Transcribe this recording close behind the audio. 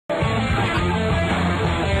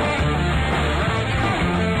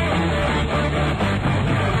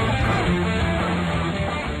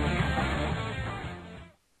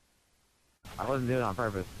wasn't doing it on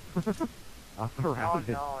purpose. I was around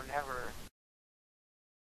it. No, never.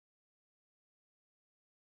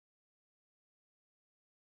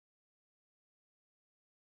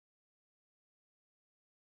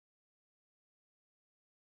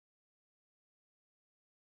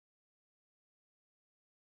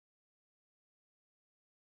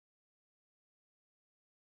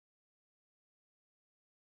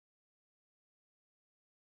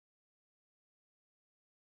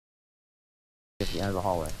 At the end of the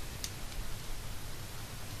hallway.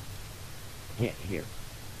 Can't hear.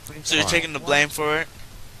 So you're taking the blame for it?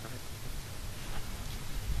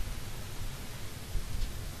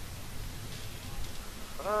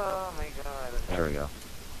 Oh my god. There we go.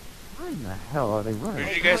 Where in the hell are they running? Where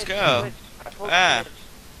did you guys go? Ah.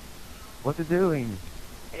 What's it doing?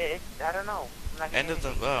 I don't know. End of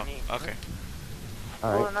the. Oh, okay.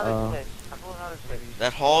 I pulled Alright, another switch. I pulled another switch.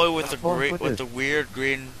 That hallway with Pull the weird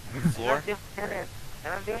green floor. They're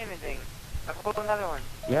not doing anything. I pulled another one.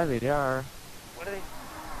 yeah, they are. What are they?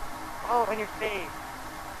 Oh, in your face.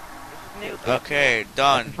 This is new. Okay,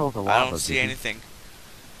 done. Controls the I lava, don't see dude. anything.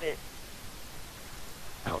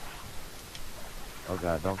 Ouch. Oh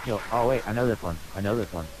god, don't kill. Oh wait, I know this one. I know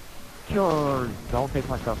this one. Kill. Don't take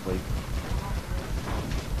my stuff, please.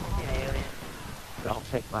 Fucking alien. Don't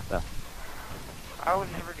take my stuff. I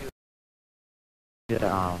would never do it.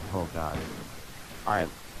 Yeah, oh god. Alright.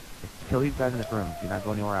 Kill these guys in this room. Do not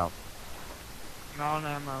go anywhere else. No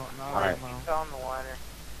ammo. Alright. You fell in the water.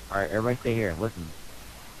 Alright, everybody stay here. Listen.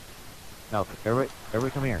 No,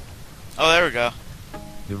 everybody come here. Oh, there we go.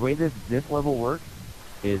 The way this level works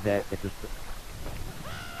is that it's a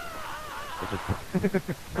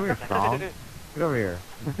come here, Strong. Get over here.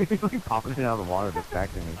 He's like popping it out of the water that's back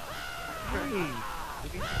to me.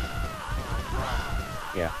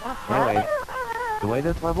 Yeah. Anyway, the way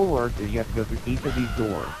this level works is you have to go through each of these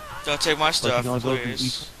doors. Don't take my But stuff, you can only go through each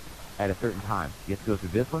please. at a certain time. You have to go through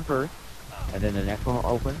this one first, and then the next one will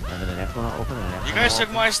open, and then the next one will open, and the next You one guys will took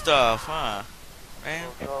open. my stuff, huh? Man.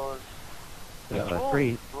 Yeah, it's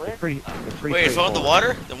pretty Wait, it fell in the straightforward.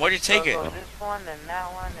 water? Then why do you take it? So this one, and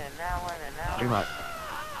that one, and that one, and that Pretty one. much.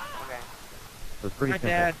 Okay. So it's pretty My simple.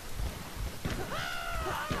 dad.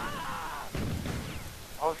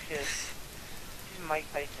 Oh shit. She's Mike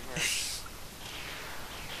Tyson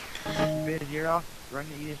her. Bit his ear off, run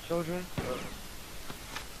to eat his children.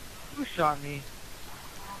 Who shot me?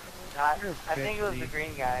 I You're a think it was bitch, the Steve.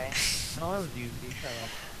 green guy. No, it was you, Steve. Shut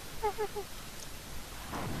up.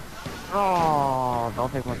 Oh,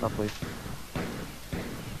 don't take my stuff, please.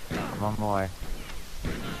 I'm on my way.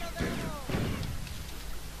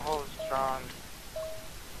 Oh, strong.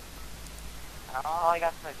 All I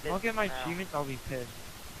got from my fist. Don't get my now. achievements, I'll be pissed.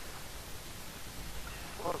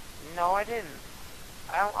 Well, no, I didn't.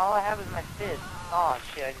 All I have is my fist. Oh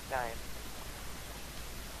shit, I just died.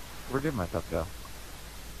 Where did my stuff go?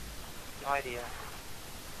 No idea.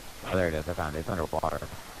 Oh, there it is. I found it. It's underwater.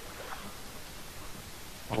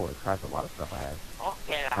 Holy crap, a lot of stuff I had. Oh,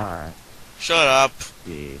 yeah. Alright. Shut up.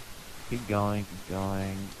 Yeah. Keep going, keep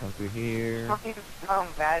going. Come through here. Fucking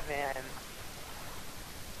Strongbadman.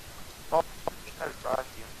 Oh, because brought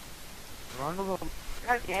you. Durandal's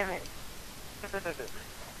God damn it.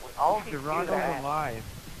 All of you do Durandal's that. alive.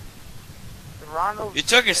 Durandal's You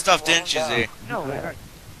took his stuff, didn't you, Z? No, Yeah.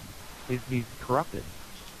 He's corrupted.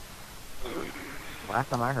 Last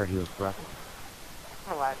time I heard he was corrupted.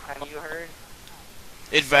 the last time you heard.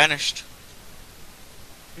 It vanished.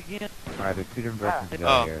 Again. Alright, there's two different directions to go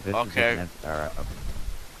Oh, here. This okay. is just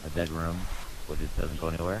a dead room, which just doesn't go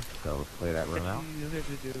anywhere. So let's clear that room out. What do you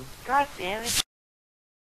have to do? God damn it.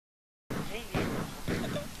 Hey,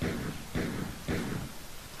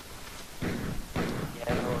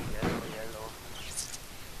 yellow.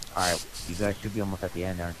 Alright, you guys should be almost at the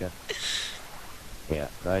end, aren't you? Yeah,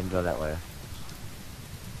 go ahead and go that way.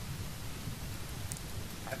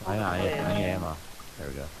 Hang on, I need ammo. There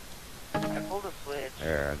we go. I pulled a switch.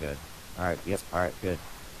 There, good. Alright, yep, alright, good.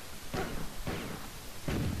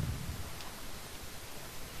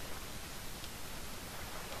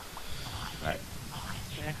 Alright.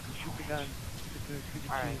 Yeah, shoot the gun.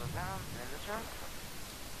 Alright, go down. In this room?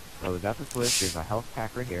 So we got the switch, there's a health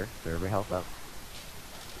pack right here, so everybody health up.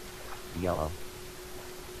 Yellow.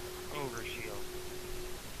 Over shield.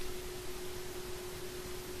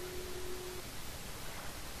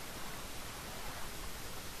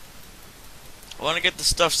 I want to get the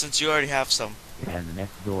stuff since you already have some. And the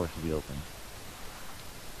next door should be open.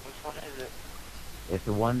 Which one is it? It's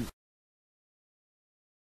the one...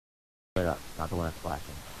 Right up, not the one that's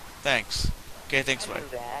flashing. Thanks. Okay, thanks, I bye. knew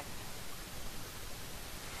that.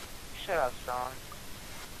 Shut up, Strong.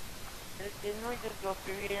 Didn't we just go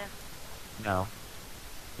through here? No.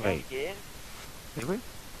 Yeah, Wait. we did. Did we?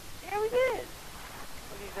 Yeah, we did.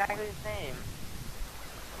 It's exactly the same.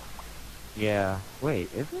 Yeah. Wait,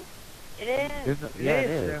 is it? It is. There's no, It yeah, it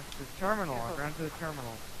is. is. The terminal. I ran to the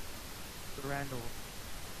terminal. Durandal.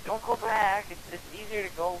 Don't go back. It's easier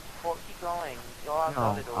to go. Keep going. Go out the No,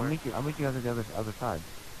 other door. I'll meet you on the other side.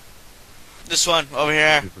 This one, over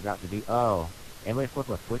here. We forgot to do. Oh, anybody flip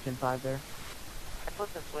a switch inside there? I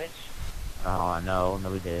flipped the switch. Oh no,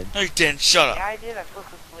 we did. No, you didn't. Shut up. Yeah, I did. I flipped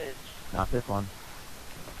the switch. Not this one.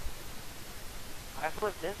 I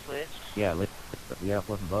flipped this switch. Yeah, we gotta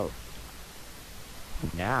flip them both.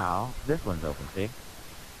 Now this one's open. See?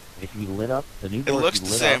 It should be lit up. The new door looks should be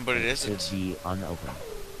the lit same, up, but it and isn't. should be unopened.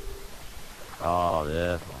 Oh,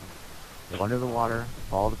 this one. Go under the water.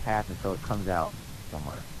 Follow the path until it comes out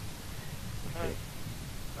somewhere. Let's see.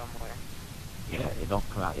 Somewhere. Yeah, it don't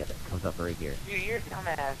come out yet. It comes up right here. Dude, you're a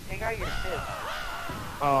dumbass. Take out your fist.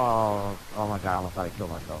 Oh my god! I almost thought I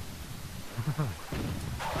killed myself.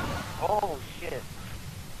 Oh, shit.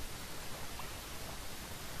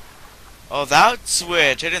 Oh, that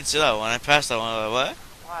switch. I didn't see that one. I passed that one. I was like, what?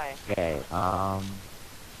 Why? Okay,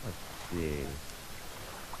 let's see. We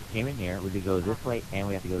came in here, we could go this way, and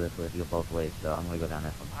we have to go this way. We have to go both ways, so I'm gonna go down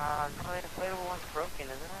this one. No, the inflatable one's broken,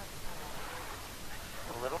 isn't it?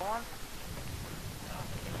 The little one?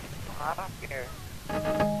 I don't care.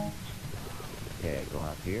 Okay, going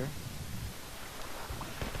up here.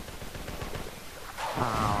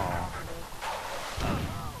 Ow.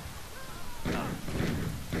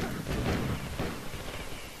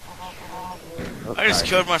 Oh, I just sorry.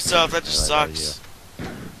 killed myself. That just What did I sucks.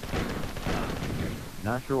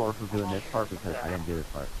 Not sure if we're doing this part because I didn't do this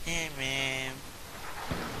part. Hey, man.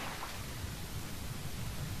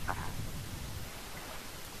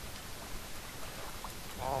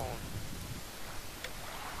 Oh.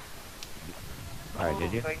 Alright,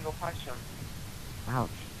 did you? So I can go punch him. Ouch.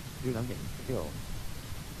 Dude, I'm getting killed.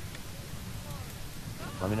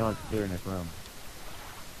 Let me know when it's clear in this room.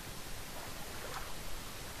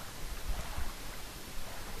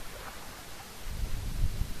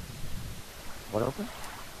 What open?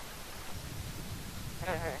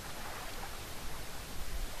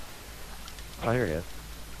 Oh, here it is.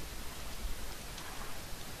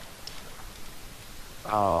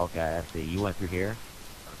 Oh, okay, I see. You went through here?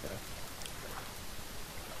 Okay.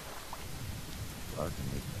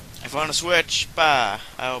 I found a switch. Bah.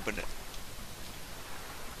 I opened it.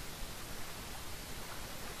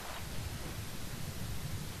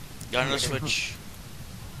 Got another switch.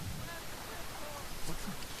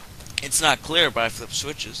 It's not clear, but I flipped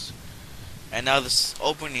switches. And now this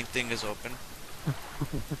opening thing is open.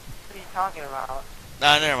 What are you talking about?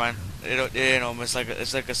 Nah, never mind. It ain't open.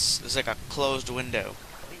 It's like a closed window.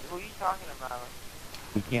 Who are you talking about?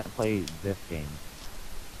 We can't play this game.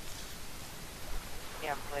 You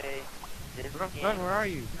can't play this Run, game. where are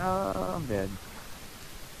you? No, I'm dead.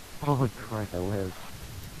 Holy Christ, I lived.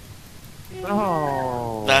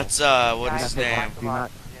 Oh. That's what's his Guys, name? Do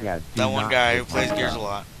not, yeah, do That one not guy who take plays my Gears a stuff.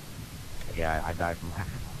 lot. Yeah, I died from that.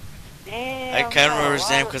 Damn, I can't remember his why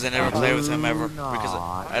name would- because I never play with him ever Do because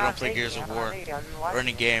not. I don't play Gears of War or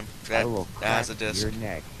any game I that will has a crack disc. your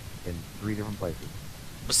neck in 3 different places.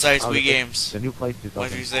 Besides Oh, Wii the- games, The new place just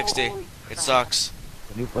opened. 1v60. It sucks.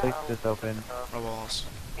 The new place just opened. My balls.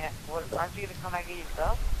 Yeah, what, aren't you gonna come back and get your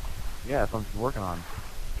stuff? Yeah, that's what I'm working on.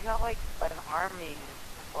 You got like an army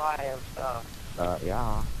supply of stuff.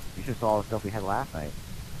 Yeah. You should saw all the stuff we had last night.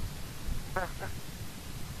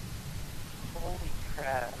 Holy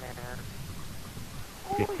crap, man.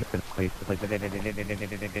 It's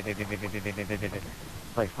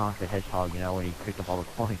like Sonic the Hedgehog, you know, when he picked up all the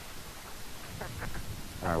coins.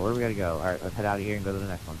 Alright, where do we gotta go? Alright, let's head out of here and go to the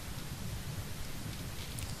next one.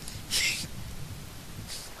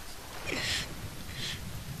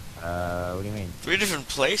 What do you mean? 3 different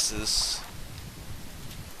places.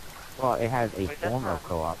 Well, it has a Wait, that's form not- of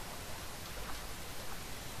co-op.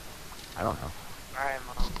 I don't know. Alright,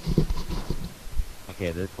 Mom.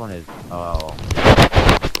 Okay, this one is, oh,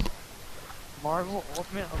 Marvel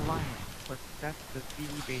Ultimate Alliance. But that's the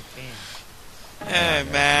CD-based game. Hey,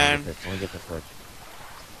 man. Let me get the switch.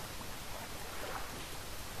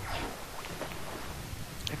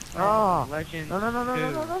 X-Men Legends No, 2.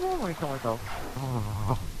 let me kill myself.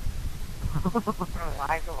 Oh.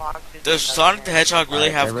 Lack of oxygen. Does Sonic the Hedgehog really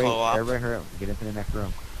Alright, have everybody, co-op? Everybody hurry up, get into the next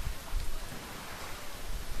room.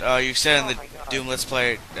 You said in Oh the my God. Doom Let's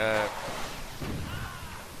Play,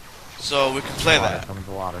 so we can play Water, that. come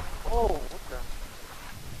into water. Oh, what the?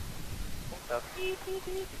 What the?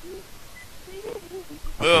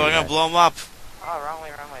 Oh, I'm gonna blow him up. Oh, wrong way,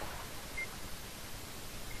 wrong way.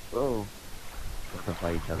 Whoa. Let's not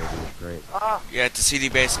fight each other, dude. It's great. Oh, Yeah, it's a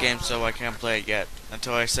CD-based game, so I can't play it yet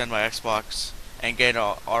until I send my Xbox and get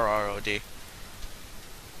RROD.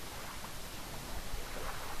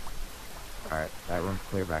 Alright, that room's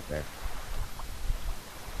clear back there.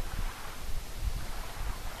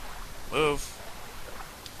 Move.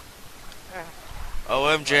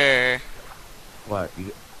 OMG. What?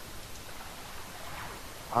 You...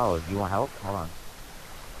 Oh, do you want help? Hold on.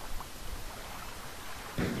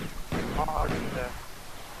 oh, Jesus.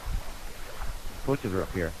 Switches are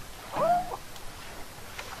up here.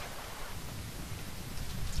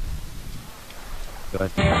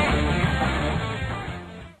 Good.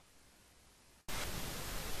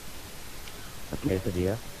 Okay,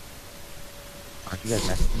 Quesadilla. Aren't you guys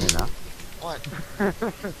messaging me enough? What?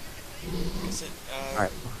 Is it, Alright,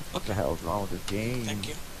 what the hell is wrong with this game? Thank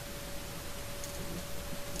you.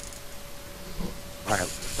 Alright,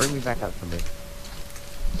 bring me back up somebody.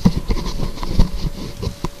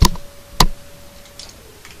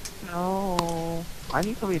 No. I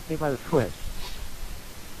need somebody to stay by the switch.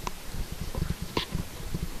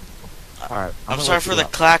 Alright, I'm sorry for the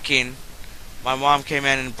clacking. My mom came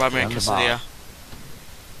in and brought me a quesadilla.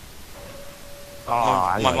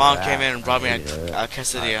 Oh, My mom came in and brought me a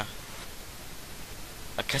quesadilla.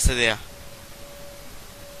 A quesadilla.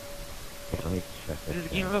 Okay, let me check Is this.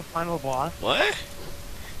 this game of a final boss? What?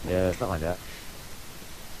 Yeah, something like that.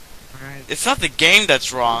 Alright. It's not the game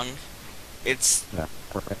that's wrong. It's Yeah,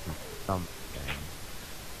 perfect. Something.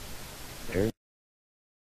 There.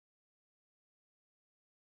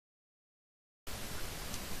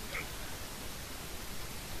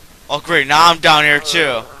 oh great, now I'm down here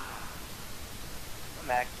too. I'm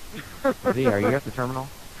back. Z, are you at the terminal?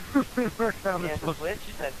 We're found Yeah, this the book. switch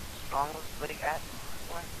that strong like at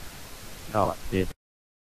what No, dude.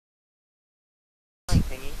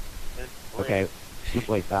 thingy. The Blitz. Okay.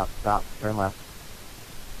 Wait, stop, turn left.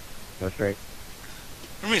 Go straight.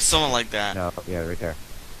 What do you mean someone like that? No, yeah, right there.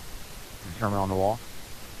 The terminal on the wall.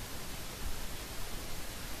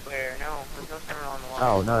 Where? No, there's no terminal on the wall.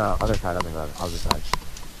 Oh, no, other side, other side.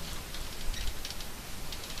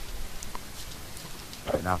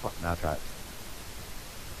 Alright, now try it.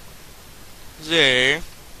 Z.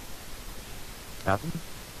 Nothing?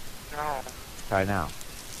 No. Try it now.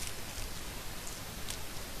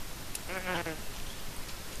 Mm-mm.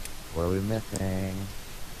 What are we missing?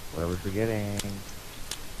 What are we forgetting?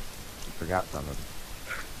 We forgot something.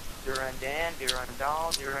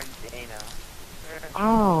 Durandal, Durandano.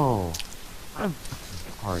 Oh! I'm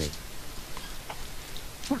sorry.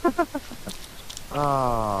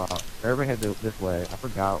 Oh, everybody head this way. I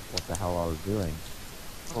forgot what the hell I was doing.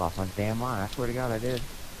 I lost my damn mind. I swear to God I did.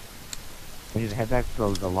 We need to head back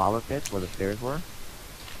to the lava pits where the stairs were.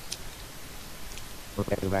 We're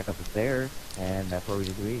going to go back up the stairs, and that's where we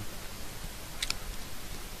need to be.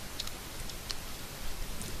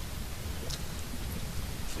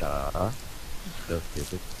 So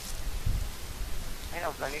stupid. I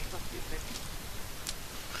know, but you're so stupid.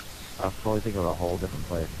 I was totally thinking of a whole different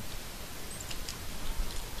place.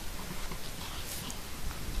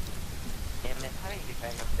 Damn it, how do you get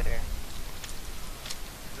back up there?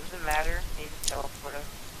 Does it matter? Need to teleport us?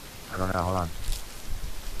 I don't know, hold on.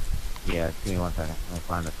 Yeah, just give me 1 second. Let me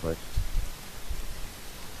find the switch.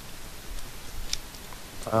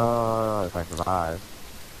 If I survive.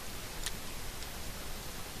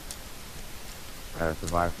 Gotta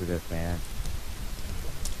survive through this, man.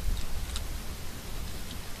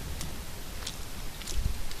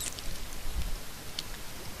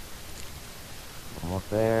 Almost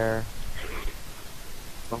there.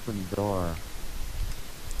 Open the door.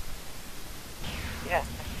 Yeah.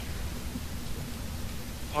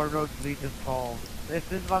 Our road lead is called. This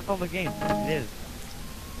is about all the game. It is.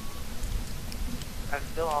 That's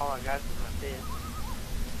still all I got from my fist.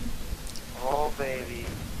 Oh, baby.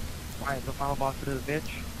 Alright, the final boss is a bitch.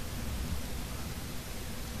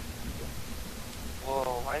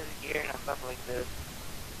 Whoa, why is it gearing us up like this?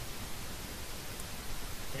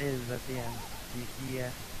 It is at the end. You see,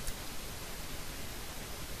 yeah.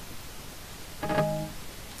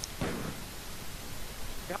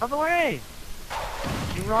 Get out of the way!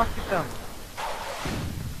 You rocket them.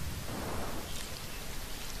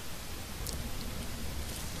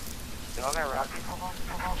 Y'all got rockets?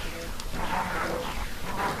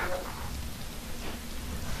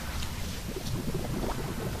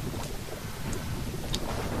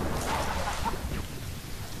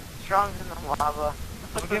 Strong's in the lava.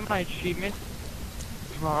 I'll get my achievement.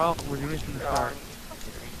 Tomorrow, we're doing this from the start.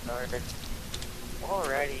 Restarted.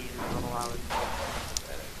 Already in the lava.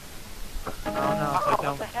 No, if I Oh, don't,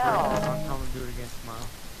 what the hell? I'll come and do it again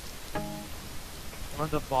tomorrow.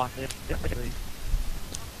 When's the boss? It's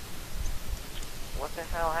What the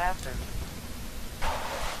hell happened?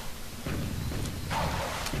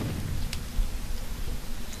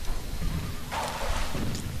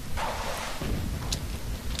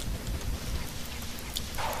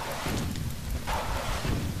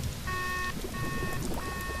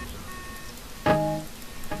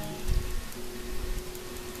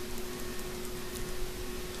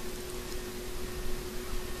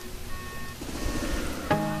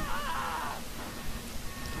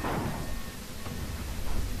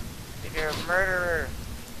 You're a murderer.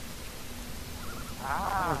 What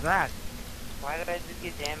Ah, was that? why did I just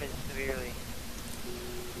get damaged severely?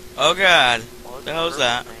 Oh god. What was The hell was purple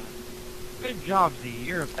that? thing? Good job, Z.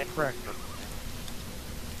 You're a prick.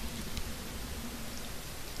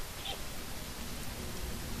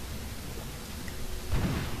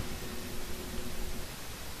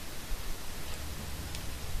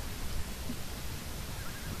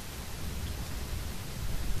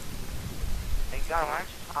 Hey, God, why aren't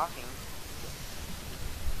you talking?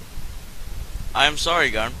 I'm sorry,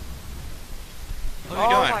 Gun. What are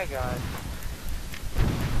you Oh doing? my God.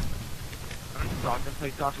 I'm just talking. That's what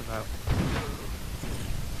you talking about.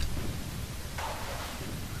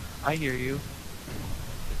 I hear you.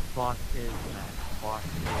 This boss is mad. Boss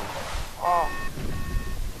is. Oh.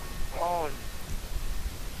 Oh.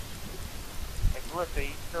 Hey, Blitz, are you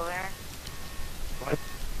still there? What?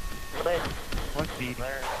 Blitz. What's the?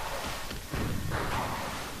 Where?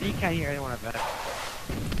 You can't hear anyone, I bet.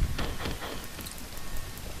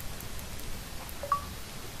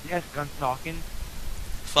 Yes, Gun's talking.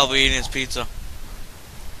 Probably eating his pizza.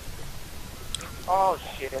 Oh,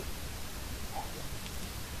 shit.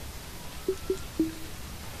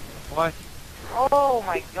 What? Oh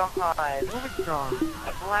my God. Moving strong.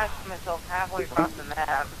 I blasted myself halfway across the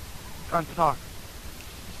map. Gun, talk.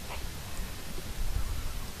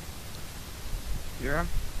 You hear him?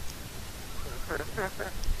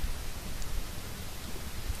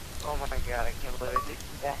 Oh my God, I can't believe I did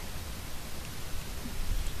that.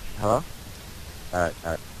 Hello?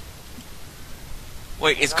 Alright.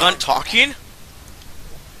 Wait, is Gun talking?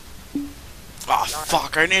 Oh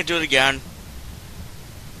fuck, I need to do it again.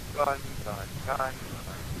 Gun.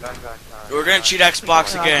 We're gonna cheat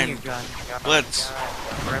Xbox Gun, again. your gun. Blitz.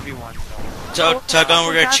 For everyone. Tell Gun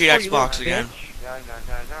we're gonna cheat That's what you Xbox look, again.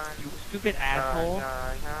 You stupid asshole.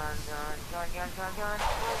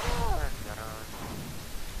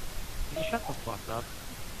 You shut the fuck up.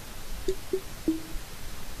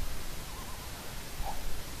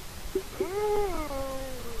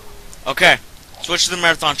 Okay, switch to the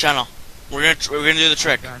marathon channel. We're gonna do the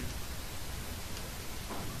trick. Gun.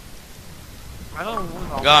 I don't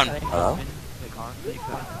know. Gun. Hello? Like, honestly,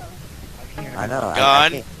 'cause I can't hear I know. I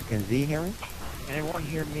Gun. can't, can Z hear me? And it won't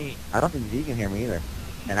hear me. I don't think Z can hear me either.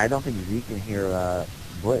 And I don't think Z can hear,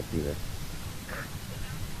 Blitz either.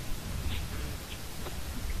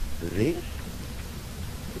 Z?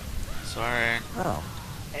 Sorry. Oh.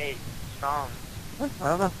 Hey, Strong. I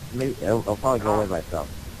don't know. Maybe it'll probably go away by itself.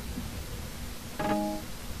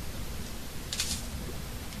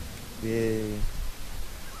 Yay.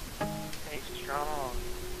 Hey, Strong.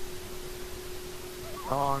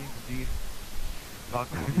 Wrong. Deep. Fuck.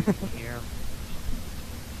 Here.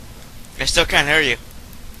 I still can't hear you.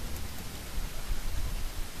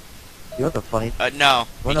 You know what the funny... No,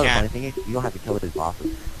 Well, he no, the funny can't. thing is, you don't have to kill his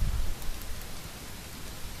bosses.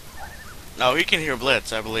 No, he can hear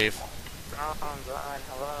Blitz, I believe. Strong, Gun.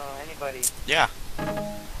 Hello, anybody? Yeah.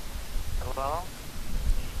 Hello?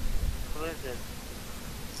 Who is this?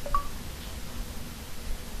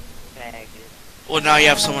 Pwnage. Well, now you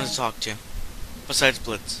have someone to talk to. Besides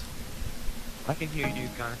Blitz. I can hear you,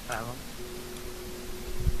 Gun Asylem.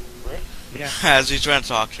 Blitz? Yeah. As he's trying to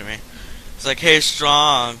talk to me. It's like, hey,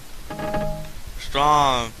 Strong.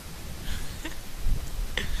 Strong.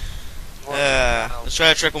 Let's try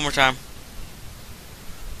the trick one more time.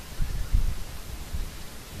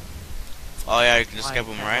 Oh yeah, you can just skip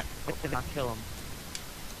him, right? I cannot kill him.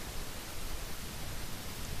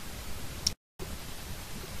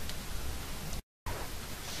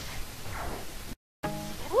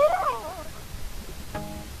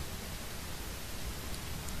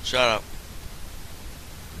 Shut up.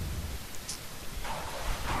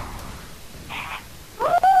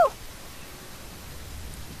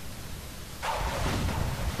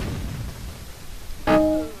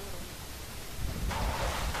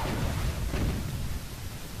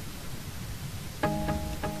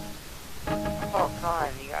 Oh, Con,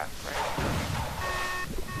 you got friends.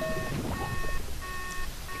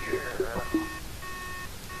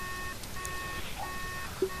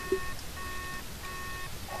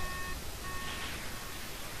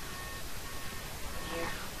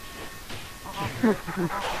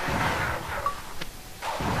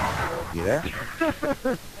 You there?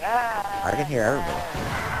 I can hear everybody.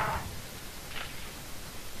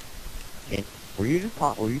 Were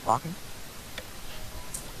you talking?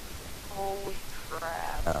 Holy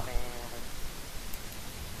crap, Oh. man.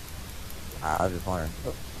 I was just wondering.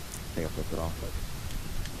 I think I flipped it off,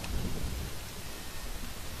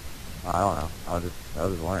 but I don't know. I was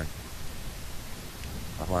just wondering.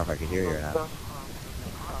 I was wondering if I could hear you or not.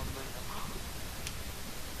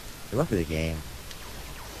 It must be the game.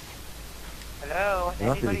 Hello? It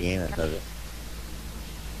must be the Anybody- game that does it.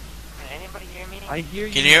 Can anybody hear me? I hear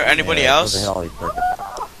you. Can you hear anybody Yeah, else? Hit all these circuits.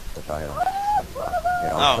 That's how I hit them.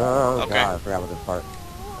 Yeah, Oh, okay. God, I forgot about this part.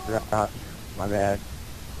 I forgot. My bad.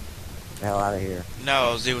 Get the hell out of here.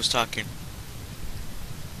 No, Z was talking.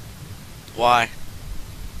 Why?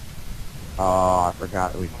 Oh, I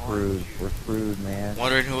forgot. We're screwed, man.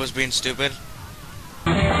 Wondering who was being stupid?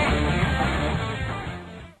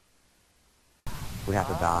 We have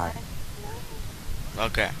to die.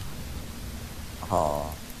 Okay.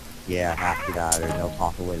 Oh, yeah, have to die. There's no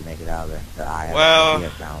possible way to make it out of there. That I have Well- no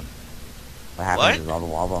sound. What happens What? is all the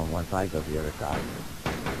lava on one side goes to the other side.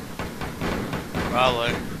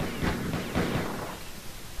 Probably.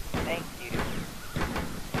 Thank you.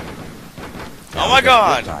 Oh my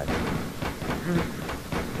god! I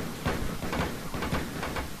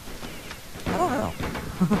don't know.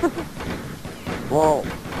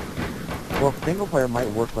 well, single player might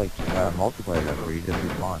work like multiplayer does, where you just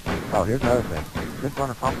respawn. Oh, here's another thing. Just run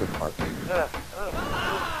across this part.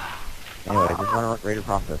 Anyway, just run right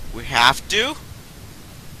across this. We have to?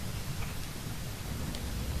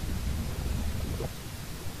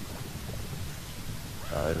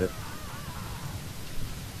 Is it?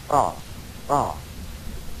 Oh.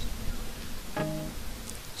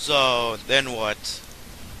 So, then what?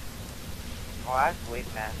 Oh, that's way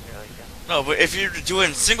faster, like that. No, but if you're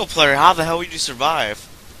doing single player, how the hell would you survive?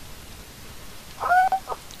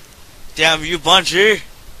 Damn you, Bungie!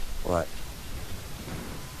 What?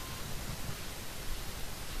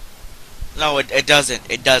 No, it doesn't.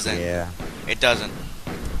 It doesn't. Yeah. It doesn't.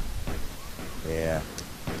 Yeah.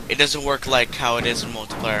 It doesn't work like how it is in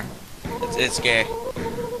multiplayer. It's gay.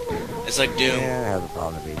 It's like Doom. Yeah, it has a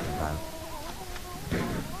problem to be sometimes.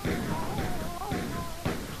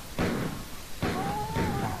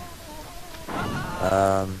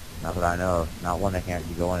 Not that I know of. Not one that can't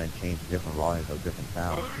you go in and change different volumes of different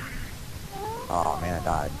sounds. Oh man, I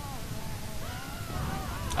died.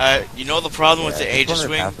 You know the problem with the just Aegis run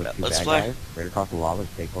Wing? past those two Let's bad play. guys, right across the lava,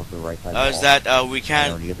 stay close to the right side. Is that we And can't.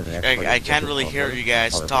 then when you get to the next part, I you can't get really to hear the you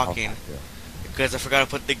guys other talking house too. because I forgot to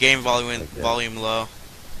put the game volume Like this. volume low.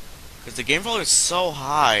 Because the game volume is so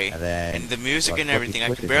high, And then and the music like, and flip everything, these I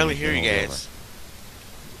can switches barely and hear you game over. guys.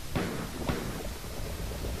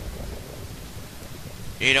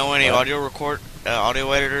 You know any What?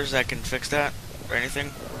 audio editors that can fix that or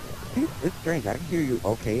anything? It's strange. I can hear you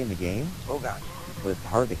okay in the game. Oh god. But it's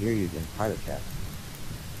hard to hear you in private chat.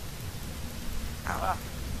 Ow.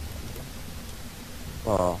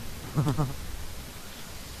 Well.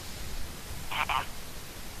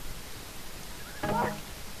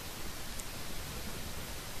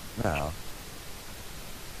 No.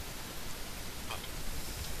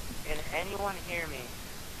 Can anyone hear me?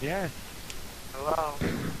 Yes, Hello?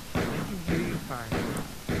 I can hear you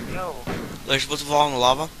fine. Yo. Are you supposed to fall in the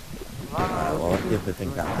lava? Hello? Well, let's see if this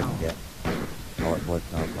thing's got fixed yet. I'll let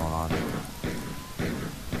Blitz know what's going on.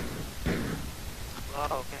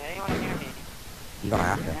 Hello? Can anyone hear me? You don't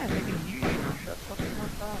have to. Yes, I can hear you. Now shut the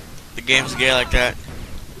fuck up. The game's gay like that.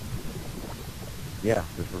 Yeah,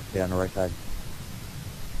 just stay on the right side.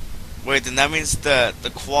 Wait, then that means the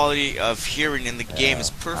quality of hearing in the game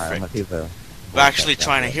is Alright, I'm gonna perfect. see if the But actually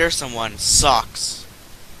trying to hear someone sucks.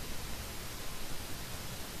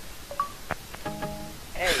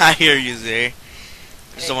 Hey. I hear you, Z. I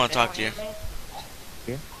just Hey, don't want to can talk to you. anyone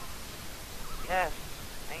hear me? Yeah? Yes.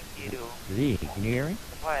 Thank you. Z, can you hear me?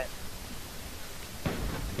 What?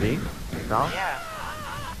 Z? No? Yeah.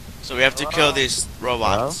 So we have to kill these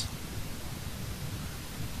robots.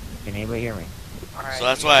 Can anybody hear me? Alright. So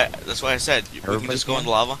that's why I said we can Everybody just go in can?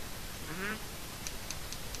 the lava.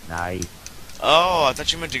 Nice. Oh, I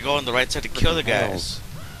thought you meant to go on the right side to kill the hell? guys.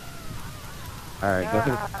 Alright,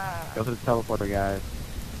 Yeah. go to the teleporter, guys.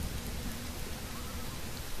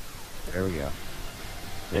 There we go.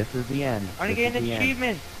 This is the end. I want to This get is an the end.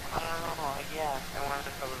 achievement. I don't know. Yeah. I wanted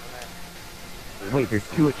to cover that. Wait, there's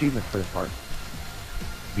 2 achievements for this part.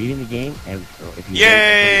 Beating the game, and if you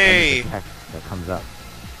Yay! wait, text that comes up.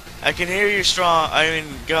 I can hear you,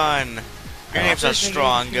 Gun. Your name's not First thing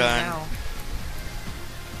Strong you see Gun. now.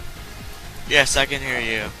 Yes, I can hear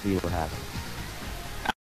you. See what happens.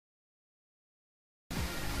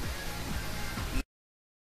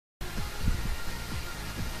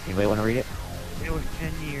 Anybody want to read it? It was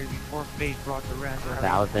 10 years before fate brought Durandal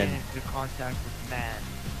 1,000. into contact with man.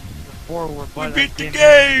 The four were but beat the dim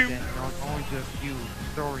game! memories and known only to a few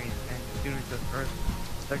historians and students of Earth's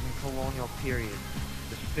second colonial period.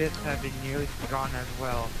 The fifth had been nearly forgotten as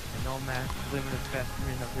well, and no man could live in a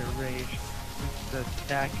specimen of their rage since the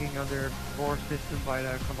stacking of their core system by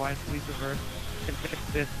the combined fleets of Earth and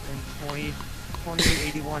fifth in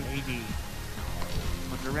 2081 AD.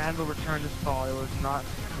 When Durandal returned to Saul, it was not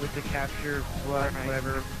with the capture blood,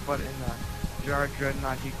 whatever, but in the jar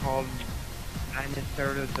dreadnought he called and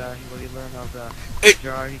inserted the what he learned of the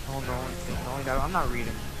jar he told no one that I'm not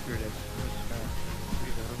reading. Screw this. I'm just gonna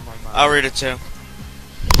read it with my mouth. I'll read it too.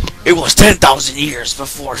 It was 10,000 years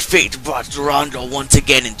before fate brought Durandal once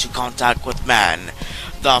again into contact with man.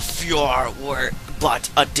 The Fjord were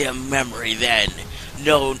but a dim memory then,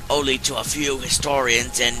 known only to a few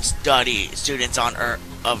historians and students on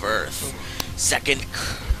of Earth. Second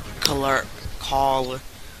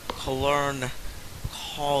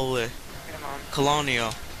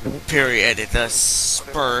colonial period, the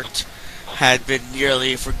spurt had been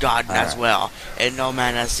nearly forgotten as well, and no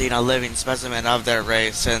man has seen a living specimen of their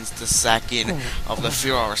race since the sacking of the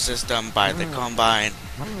Fjord system by the combined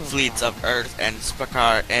fleets of Earth and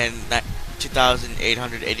Spakar in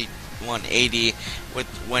 2881 AD.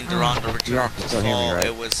 When Durandal returned to Sol,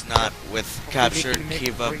 it was not with captured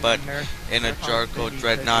Kiva, but in a Jarko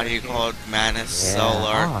dreadnought he called Manus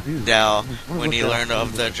Solar Del. When he learned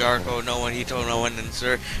of the Jarko, he told no one, and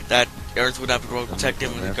sir, that Earth would have to protect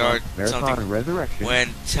him and guard something.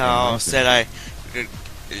 When Tao said I did.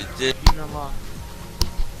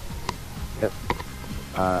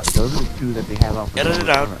 Those are the two that they have on. Edit it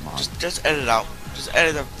out. Just edit it out. Just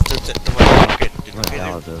edit the just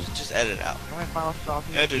edit it out.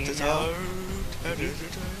 Edit it out. Edit it out.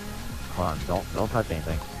 Hold on, don't touch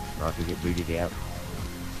anything, or else you get booted out.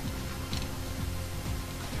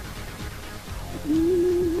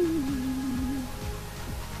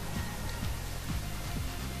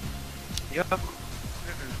 Yup.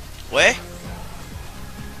 Wait.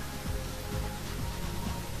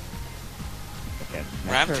 Okay.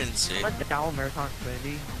 Rampton City. I like the Download Marathon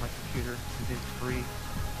Infinity on my computer because it's free.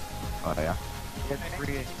 Oh yeah. It's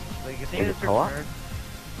free. Like, if Is it co-op?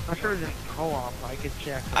 I'm sure it's co-op. I could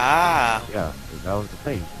check. Ah. Yeah, that was the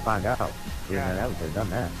thing. Find out. Yeah. That would have done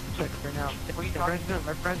that. Check right now.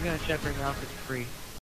 My friend's gonna check right now if it's free.